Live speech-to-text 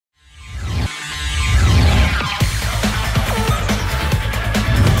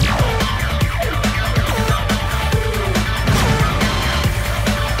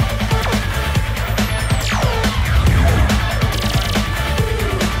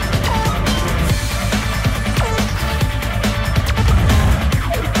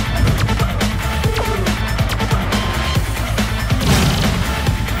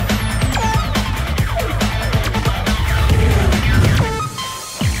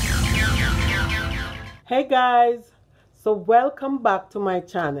Hey guys, so welcome back to my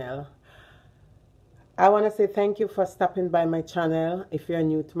channel. I want to say thank you for stopping by my channel. If you're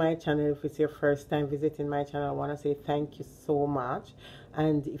new to my channel, if it's your first time visiting my channel, I want to say thank you so much.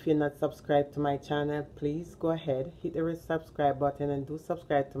 And if you're not subscribed to my channel, please go ahead, hit the subscribe button and do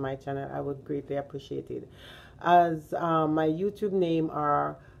subscribe to my channel. I would greatly appreciate it. As my YouTube name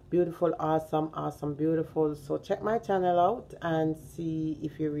are beautiful, awesome, beautiful. So check my channel out and see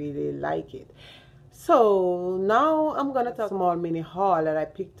if you really like it. So now I'm gonna talk small mini haul that I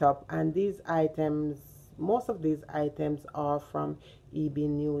picked up, and these items, most of these items are from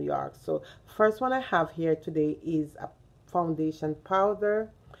Ebin, New York. So first one I have here today is a foundation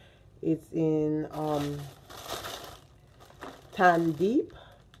powder. It's in Tan Deep,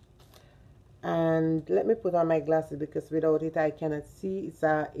 and let me put on my glasses because without it I cannot see. It's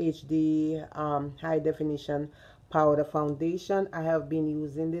a HD high definition powder foundation. I have been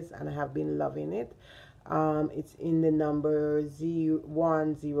using this and I have been loving it. It's in the number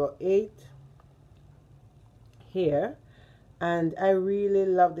 108 here, and I really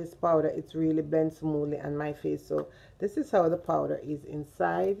love this powder. It's really blends smoothly on my face. So this is how the powder is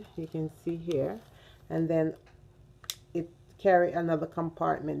inside. You can see here, and then it carry another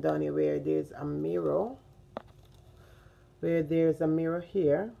compartment down here where there's a mirror,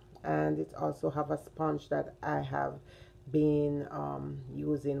 here, and it also have a sponge that I have been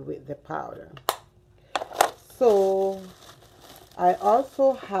using with the powder. So I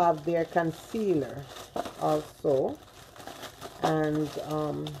also have their concealer also, and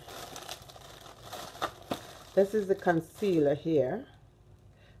this is the concealer here,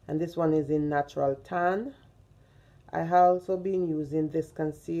 and this one is in Natural Tan. I have also been using this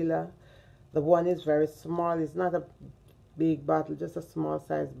concealer. The one is very small. It's not a big bottle, just a small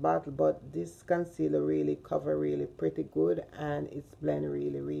size bottle, but this concealer really cover really pretty good, and it's blend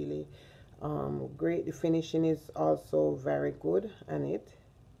really great. The finishing is also very good on it.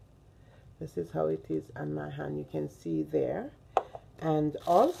 This is how it is on my hand, you can see there. And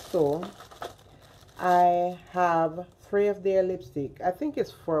also I have 3 of their lipstick. I think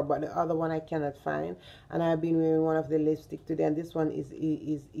it's 4, but the other one I cannot find, and I've been wearing one of the lipstick today, and this one is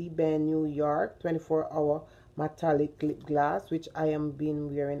Ebin, New York 24-hour metallic lip gloss, which I am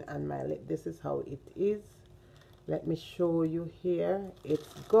been wearing on my lip. This is how it is. Let me show you here. It's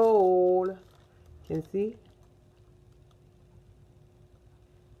gold. You can see,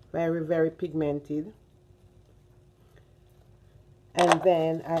 very pigmented. And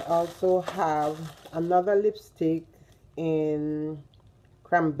then I also have another lipstick in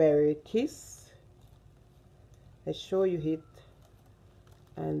Cranberry Kiss. I show you it,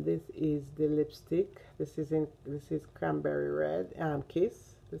 and this is the lipstick. This is Cranberry Red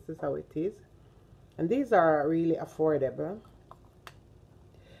Kiss. This is how it is, and these are really affordable.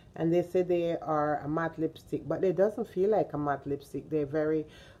 And they say they are a matte lipstick, but it doesn't feel like a matte lipstick. They're very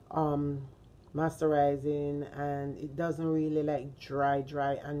moisturizing, and it doesn't really like dry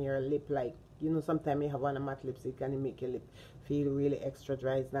on your lip, like, you know, sometimes you have on a matte lipstick and it make your lip feel really extra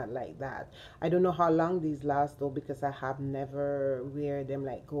dry. It's not like that. I don't know how long these last though, because I have never wear them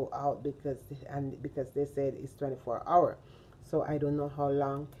like go out, because they said it's 24-hour, so I don't know how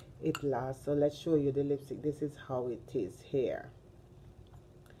long it lasts. So let's show you the lipstick. This is how it is here.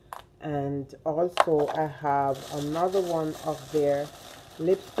 And also I have another one of their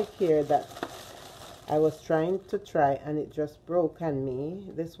lipstick here that I was trying to try and it just broke on me.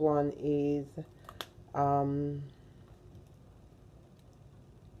 This one is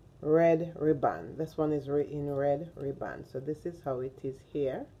Red Ribbon. This one is in Red Ribbon. So this is how it is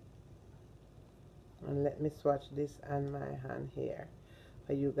here. And let me swatch this on my hand here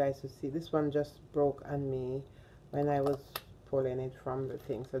for you guys to see. This one just broke on me when I was pulling it from the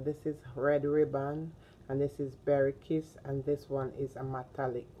thing. So this is Red Ribbon, and this is Berry Kiss, and this one is a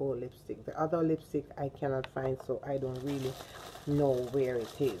metallic gold lipstick. The other lipstick I cannot find, so I don't really know where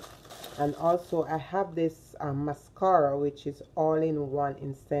it is. And also I have this mascara, which is all-in-one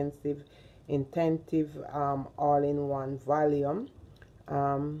intensive all-in-one volume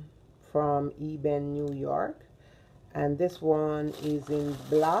from Ebin, New York, and this one is in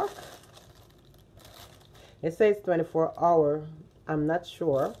black. It says 24-hour. I'm not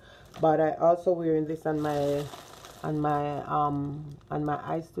sure, but I also wearing this on my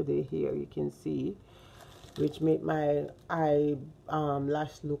eyes today. Here you can see, which make my eye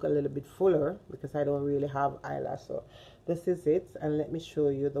lash look a little bit fuller because I don't really have eyelash. So this is it, and let me show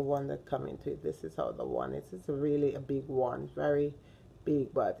you the one that come into it. This is how the one is. It's really a big one, very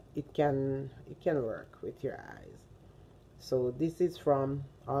big, but it can work with your eyes. So this is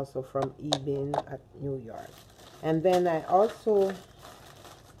also from Ebin at New York. And then I also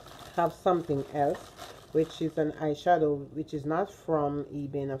have something else. which is an eyeshadow, which is not from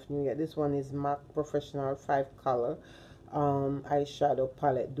Ebin of New York. This one is MAC Professional 5 color eyeshadow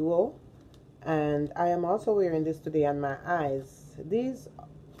palette duo, and I am also wearing this today on my eyes. This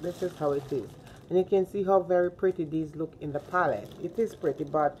is how it is, and you can see how very pretty these look in the palette. It is pretty,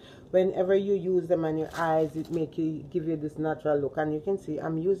 but whenever you use them on your eyes, it give you this natural look. And you can see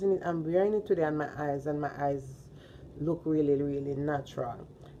I'm wearing it today on my eyes, and my eyes look really, really natural.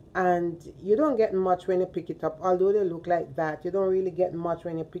 And you don't get much when you pick it up, although they look like that. You don't really get much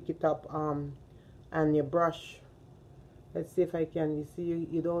when you pick it up and you brush. Let's see if I can. You see,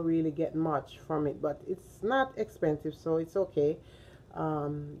 you don't really get much from it, but it's not expensive, so it's okay.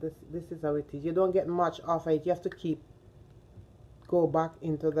 This is how it is. You don't get much off it. You have to go back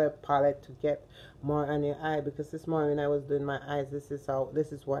into the palette to get more on your eye, because this morning when I was doing my eyes, this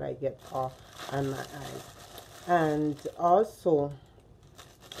is what I get off on my eyes. And also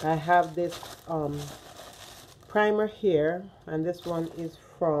I have this primer here, and this one is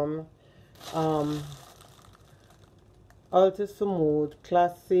from Ultra Smooth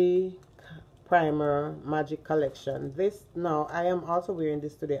Classy Primer Magic Collection. This, now I am also wearing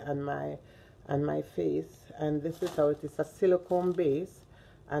this today on my face, and this is how it is. A silicone base,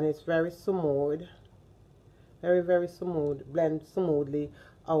 and it's very smooth, very smooth, blend smoothly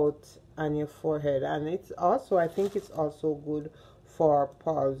out on your forehead. And it's also, I think it's also good for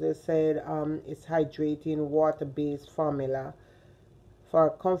pores. They said it's hydrating, water-based formula for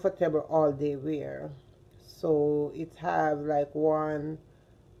comfortable all-day wear. So it has like 1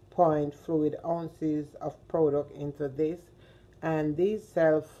 point fluid ounces of product into this, and these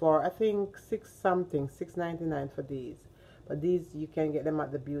sell for I think $6.99 for these. But these you can get them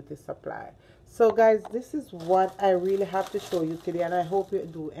at the beauty supply. So guys, this is what I really have to show you today, and I hope you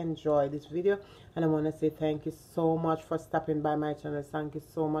do enjoy this video. And I want to say thank you so much for stopping by my channel. Thank you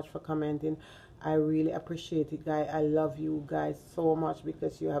so much for commenting. I really appreciate it, guys. I love you guys so much,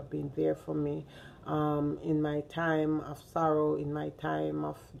 because you have been there for me in my time of sorrow, in my time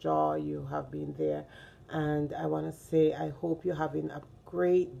of joy. You have been there, and I want to say I hope you're having a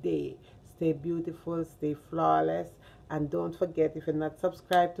great day. Stay beautiful, stay flawless, and don't forget, if you're not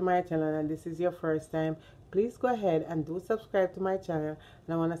subscribed to my channel and this is your first time, please go ahead and do subscribe to my channel.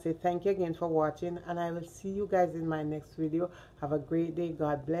 And I want to say thank you again for watching, and I will see you guys in my next video. Have a great day.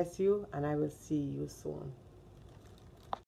 God bless you, and I will see you soon.